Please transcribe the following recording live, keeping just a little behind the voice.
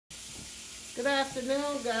Good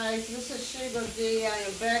afternoon, guys. This is Sheila D. I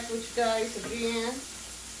am back with you guys again.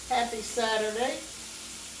 Happy Saturday.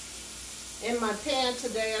 In my pan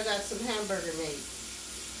today, I got some hamburger meat.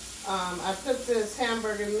 I put this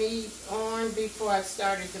hamburger meat on before I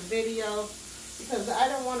started the video because I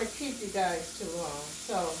don't want to keep you guys too long.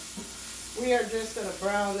 So we are just going to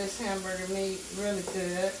brown this hamburger meat really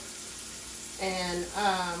good. And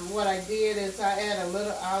what I did is I add a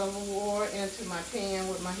little olive oil into my pan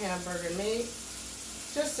with my hamburger meat,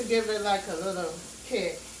 just to give it like a little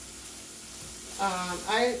kick.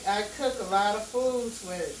 I cook a lot of foods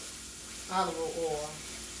with olive oil.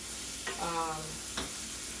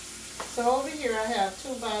 So over here I have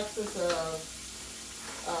 2 boxes of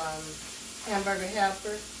hamburger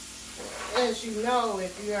helper. As you know,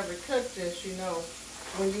 if you ever cook this, you know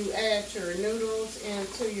when you add your noodles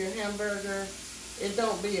into your hamburger, it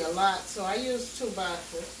don't be a lot. So I use 2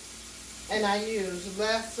 boxes, and I use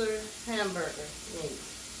lesser hamburger meat.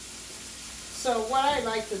 So what I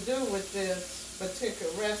like to do with this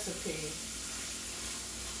particular recipe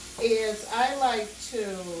is I like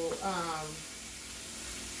to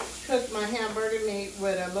cook my hamburger meat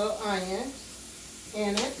with a little onion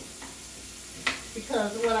in it,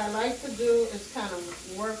 because what I like to do is kind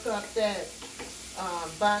of work up that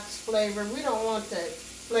box flavor. We don't want that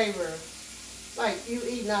flavor like you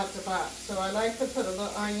eating out the box. So I like to put a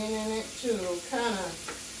little onion in it to kind of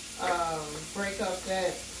break up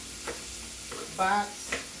that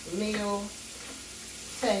box meal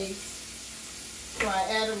taste. So I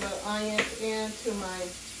add a little onion into my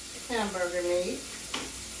hamburger meat,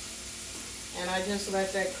 and I just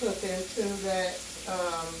let that cook into that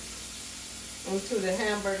into the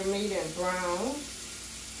hamburger meat and brown.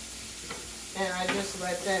 And I just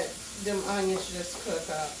let them onions just cook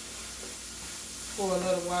up for a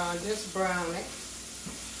little while, just brown it.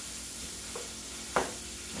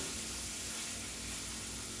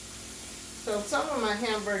 So some of my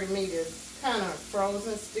hamburger meat is kind of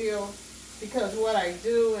frozen still, because what I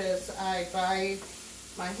do is I buy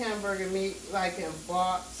my hamburger meat like in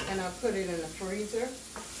box and I put it in the freezer.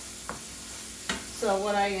 So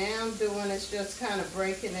what I am doing is just kind of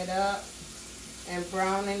breaking it up and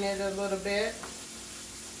browning it a little bit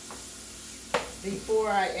before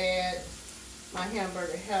I add my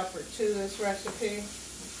hamburger helper to this recipe.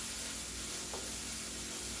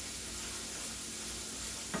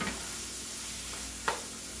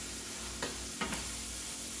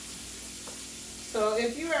 So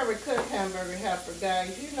if you ever cook hamburger helper,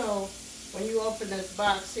 guys, you know when you open this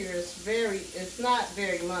box here, it's not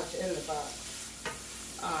very much in the box.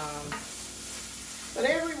 But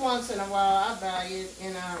every once in a while I buy it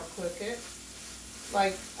and I'll cook it.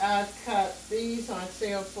 Like I cut these on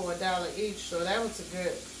sale for $1 each, so that was a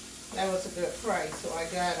good price. So I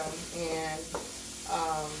got them, and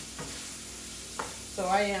so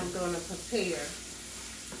I am going to prepare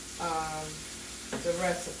the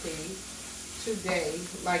recipe today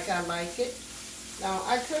like I like it. Now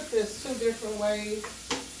I cook this 2 different ways.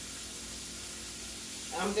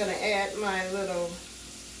 I'm going to add my little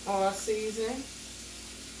oil seasoning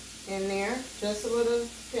in there, just a little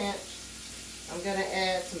pinch. I'm going to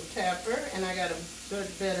add some pepper, and I got a good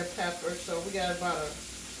bit of pepper, so we got about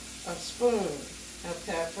a spoon of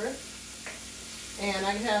pepper. And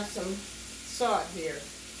I have some salt here.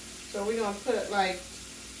 So we're going to put like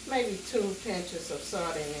maybe 2 pinches of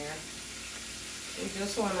salt in there. We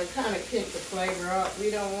just want to kind of kick the flavor up.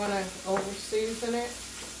 We don't want to over season it,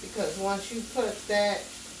 because once you put that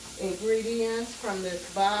ingredients from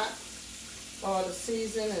this box, all the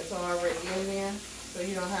season is already in there, so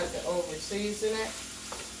you don't have to over season it.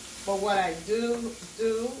 But what I do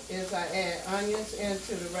is I add onions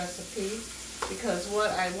into the recipe, because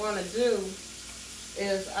what I want to do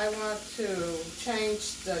is I want to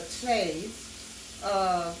change the taste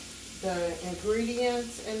of the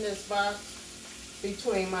ingredients in this box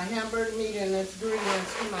between my hamburger meat and the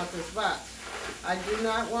ingredients come out this box. I do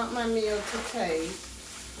not want my meal to taste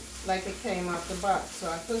like it came out the box. So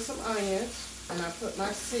I put some onions and I put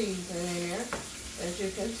my seasoning in there, as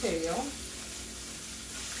you can tell.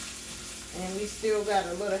 And we still got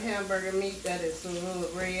a little hamburger meat that is a little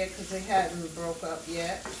red because it hadn't broke up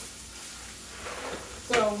yet.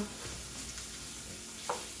 So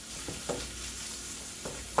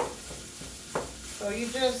you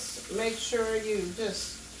just make sure you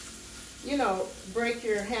just, you know, break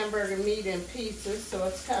your hamburger meat in pieces so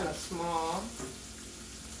it's kind of small.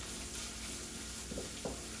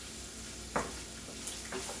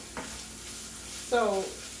 So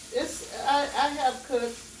I have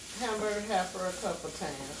cooked hamburger helper a couple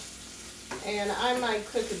times, and I might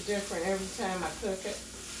cook it different every time I cook it.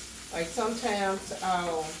 Like sometimes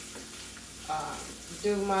I'll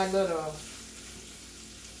do my little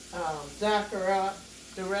docker up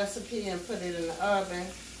the recipe and put it in the oven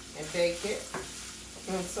and bake it.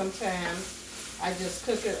 And sometimes I just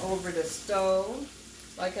cook it over the stove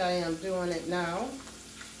like I am doing it now.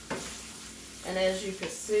 And as you can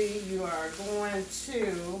see, you are going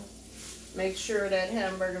to make sure that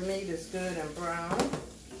hamburger meat is good and brown.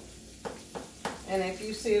 And if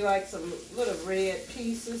you see like some little red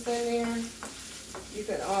pieces in there, you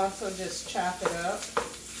can also just chop it up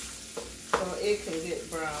so it can get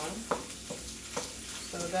brown.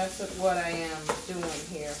 So that's what I am doing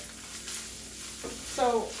here.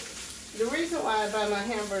 So the reason why I buy my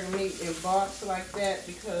hamburger meat in bulks like that,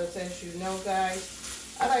 because as you know, guys,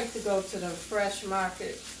 I like to go to the fresh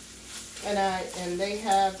market, and they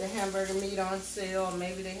have the hamburger meat on sale.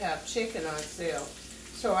 Maybe they have chicken on sale.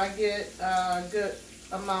 So I get a good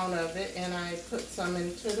amount of it, and I put some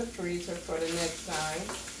into the freezer for the next time.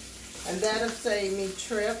 And that'll save me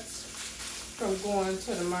trips from going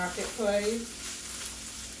to the marketplace.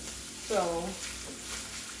 So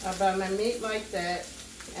I buy my meat like that,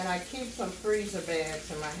 and I keep some freezer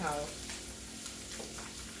bags in my house.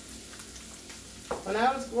 When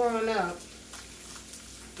I was growing up,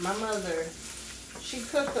 my mother, she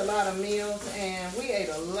cooked a lot of meals, and we ate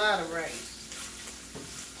a lot of rice.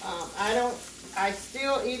 I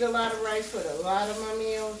still eat a lot of rice with a lot of my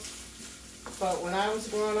meals, but when I was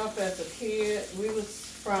growing up as a kid, we was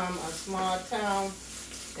from a small town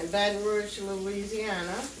in Baton Rouge,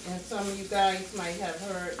 Louisiana, and some of you guys might have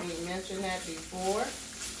heard me mention that before.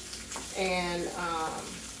 And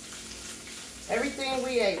everything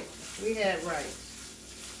we ate, we had rice.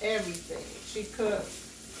 Everything. She cooked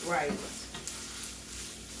rice.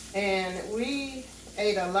 And we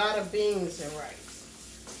ate a lot of beans and rice.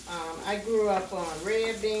 I grew up on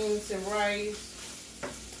red beans and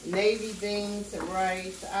rice, navy beans and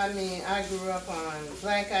rice. I mean, I grew up on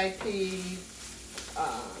black-eyed peas,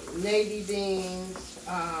 navy beans,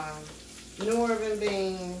 northern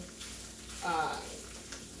beans.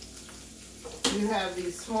 You have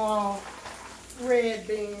these small red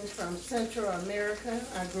beans from Central America.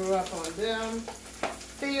 I grew up on them.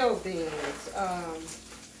 Field beans,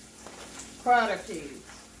 crowder peas.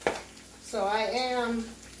 So I am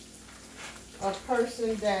a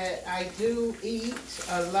person that I do eat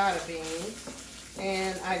a lot of beans,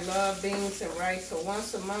 and I love beans and rice. So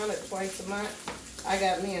once a month or twice a month, I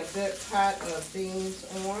got me a good pot of beans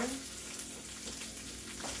on.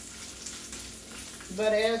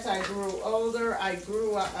 But as I grew older, I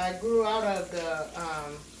grew out of the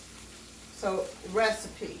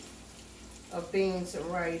recipe of beans and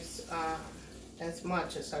rice as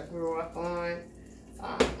much as I grew up on.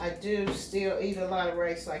 I do still eat a lot of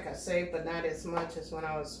rice, like I say, but not as much as when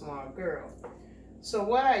I was a small girl. So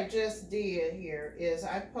what I just did here is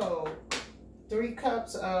I poured 3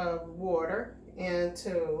 cups of water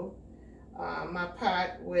into my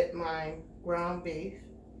pot with my ground beef.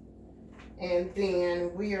 And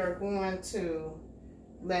then we are going to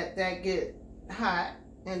let that get hot,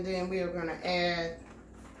 and then we are going to add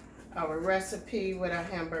our recipe with our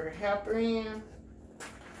hamburger helper in.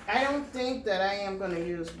 I don't think that I am going to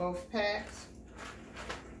use both packs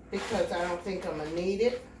because I don't think I'm going to need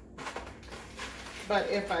it. But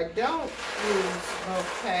if I don't use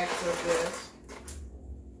both packs of this,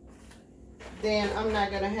 then I'm not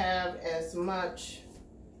going to have as much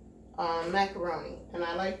macaroni, and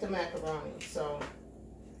I like the macaroni. So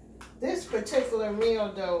this particular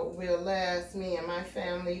meal though will last me and my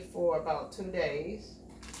family for about 2 days,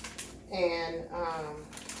 and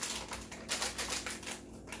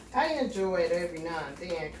I enjoy it every now and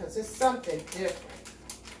then because it's something different.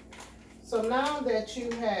 So now that you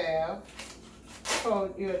have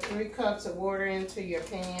poured your 3 cups of water into your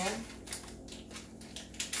pan,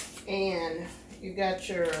 and you got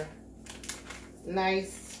your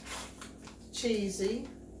nice cheesy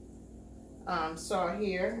sauce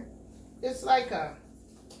here. It's like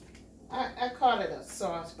I call it a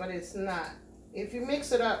sauce, but it's not. If you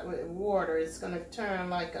mix it up with water, it's going to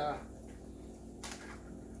turn like a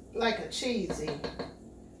cheesy.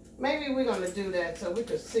 Maybe we're going to do that so we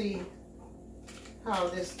can see how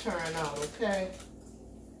this turned out, okay?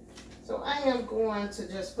 So I am going to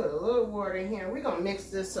just put a little water in here. We're going to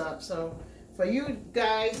mix this up. So for you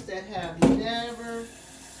guys that have never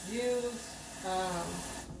used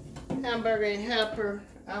hamburger helper,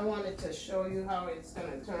 I wanted to show you how it's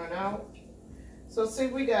going to turn out. So see,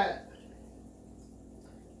 we got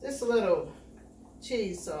this little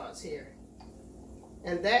cheese sauce here,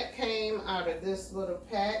 and that came out of this little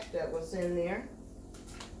pack that was in there.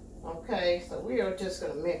 Okay, so we are just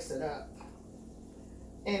going to mix it up,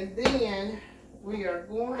 and then we are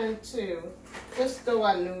going to just throw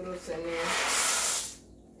our noodles in there.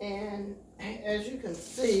 And as you can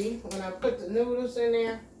see, when I put the noodles in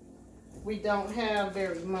there, we don't have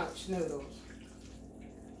very much noodles.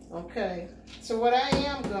 Okay, so what I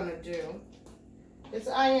am gonna do is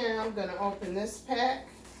I am gonna open this pack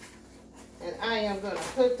and I am gonna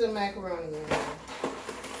put the macaroni in there.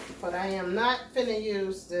 But I am not finna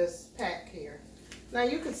use this pack here. Now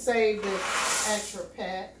you could save this extra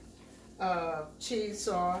pack of cheese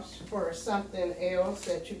sauce for something else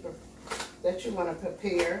that you want to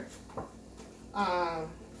prepare.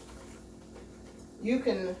 You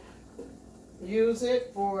can use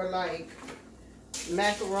it for like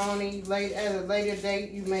macaroni. At a later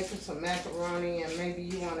date, you making some macaroni and maybe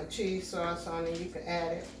you want a cheese sauce on it. You can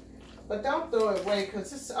add it, but don't throw it away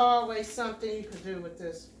because it's always something you can do with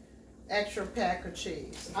this extra pack of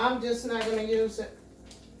cheese. I'm just not going to use it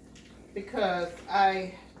because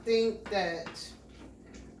I think that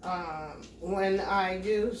when I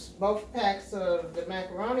use both packs of the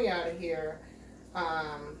macaroni out of here,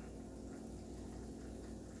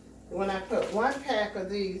 when I put one pack of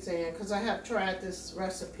these in, because I have tried this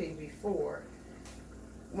recipe before,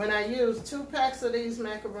 when I use 2 packs of these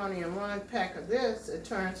macaroni and 1 pack of this, it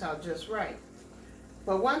turns out just right.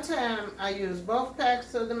 But one time I used both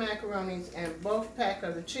packs of the macaronis and both pack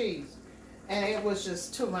of the cheese, and it was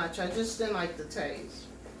just too much. I just didn't like the taste.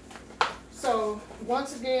 So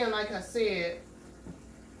once again, like I said,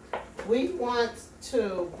 we want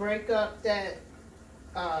to break up that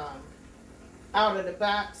out of the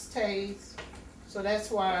box taste. So that's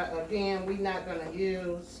why, again, we're not going to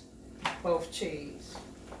use both cheese.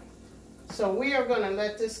 So we are going to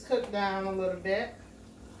let this cook down a little bit.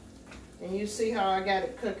 And you see how I got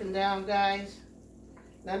it cooking down, guys?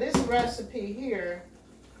 Now this recipe here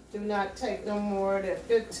do not take no more than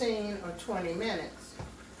 15 or 20 minutes.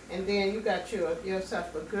 And then you got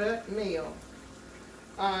yourself a good meal.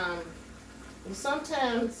 And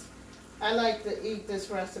sometimes I like to eat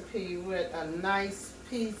this recipe with a nice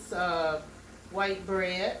piece of white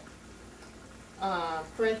bread,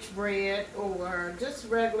 French bread, or just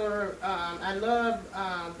regular, I love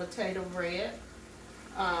potato bread.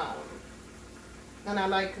 And I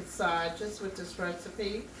like cassages with this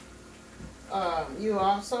recipe. You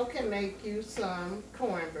also can make you some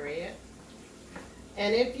cornbread.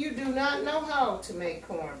 And if you do not know how to make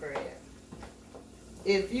cornbread,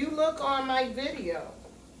 if you look on my video,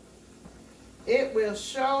 it will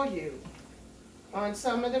show you on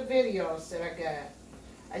some of the videos that I got.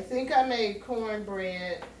 I think I made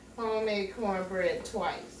cornbread, homemade cornbread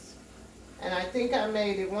twice. And I think I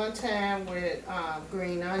made it one time with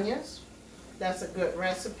green onions. That's a good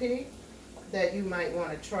recipe that you might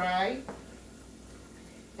want to try.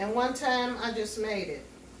 And one time I just made it.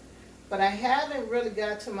 But I haven't really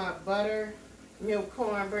got to my buttermilk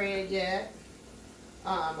cornbread yet.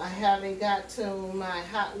 I haven't got to my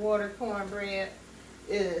hot water cornbread.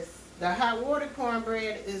 The hot water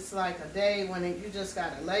cornbread is like a day when you just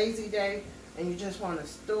got a lazy day and you just want to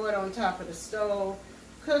store it on top of the stove,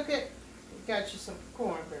 cook it, you got you some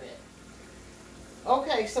cornbread.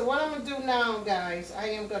 Okay, so what I'm going to do now, guys, I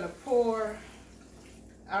am going to pour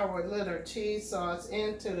our little cheese sauce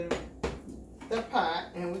into the pot,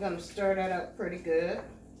 and we're going to stir that up pretty good.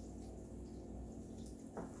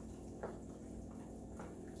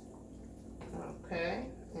 Okay,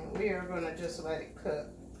 and we are going to just let it cook.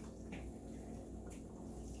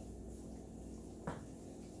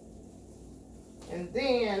 And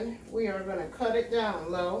then we are going to cut it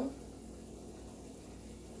down low.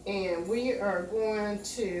 And we are going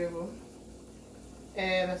to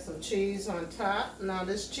add some cheese on top. Now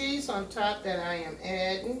this cheese on top that I am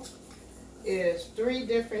adding is 3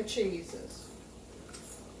 different cheeses.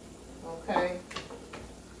 Okay.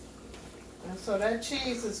 And so that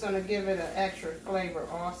cheese is going to give it an extra flavor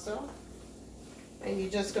also. And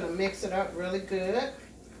you're just going to mix it up really good.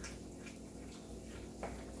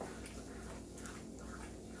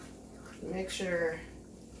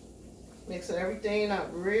 Mix everything up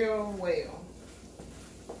real well.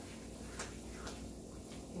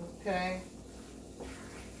 Okay.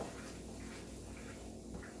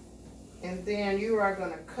 And then you are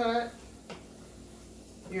going to cut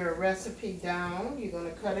your recipe down. You're going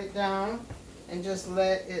to cut it down and just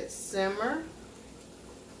let it simmer.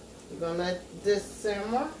 You're going to let this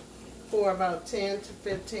simmer for about 10 to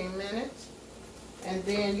 15 minutes. And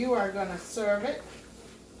then you are going to serve it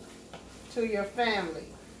to your family.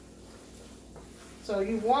 So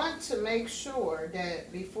you want to make sure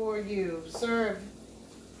that before you serve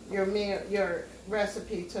your meal, your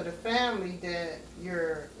recipe to the family, that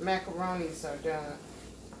your macaronis are done.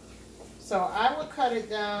 So I would cut it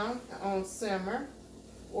down on simmer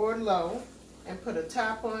or low and put a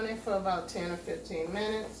top on it for about 10 or 15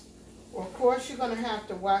 minutes. Well, of course, you're going to have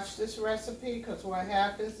to watch this recipe because what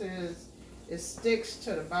happens is it sticks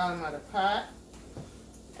to the bottom of the pot.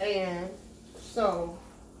 And so,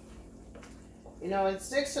 you know, it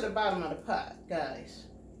sticks to the bottom of the pot, guys.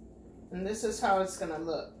 And this is how it's going to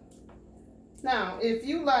look. Now, if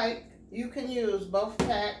you like, you can use both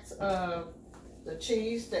packs of the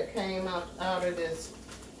cheese that came out of this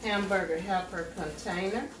Hamburger helper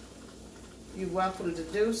container. You're welcome to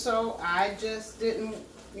do so. I just didn't,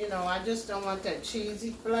 you know, I just don't want that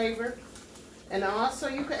cheesy flavor. And also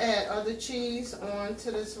you can add other cheese onto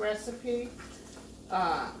this recipe.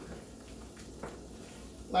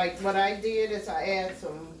 Like what I did is I add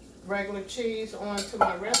some regular cheese onto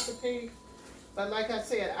my recipe. But like I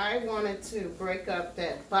said, I wanted to break up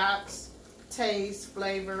that box taste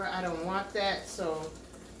flavor. I don't want that, so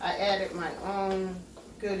I added my own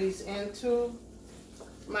goodies into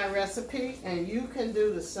my recipe, and you can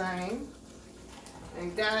do the same.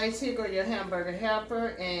 And guys, here go your Hamburger helper,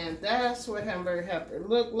 and that's what Hamburger helper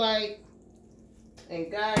look like.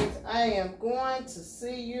 And guys, I am going to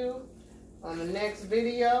see you on the next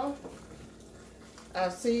video.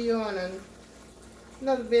 I'll see you on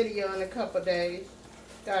another video in a couple days.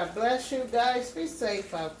 God bless you guys. Be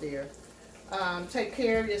safe out there. Take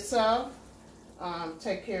care of yourself.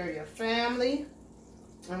 Take care of your family.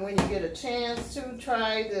 And when you get a chance to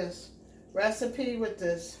try this recipe with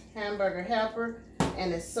this Hamburger helper,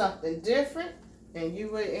 and it's something different, and you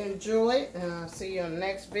will enjoy it. And I'll see you on the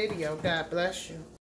next video. God bless you.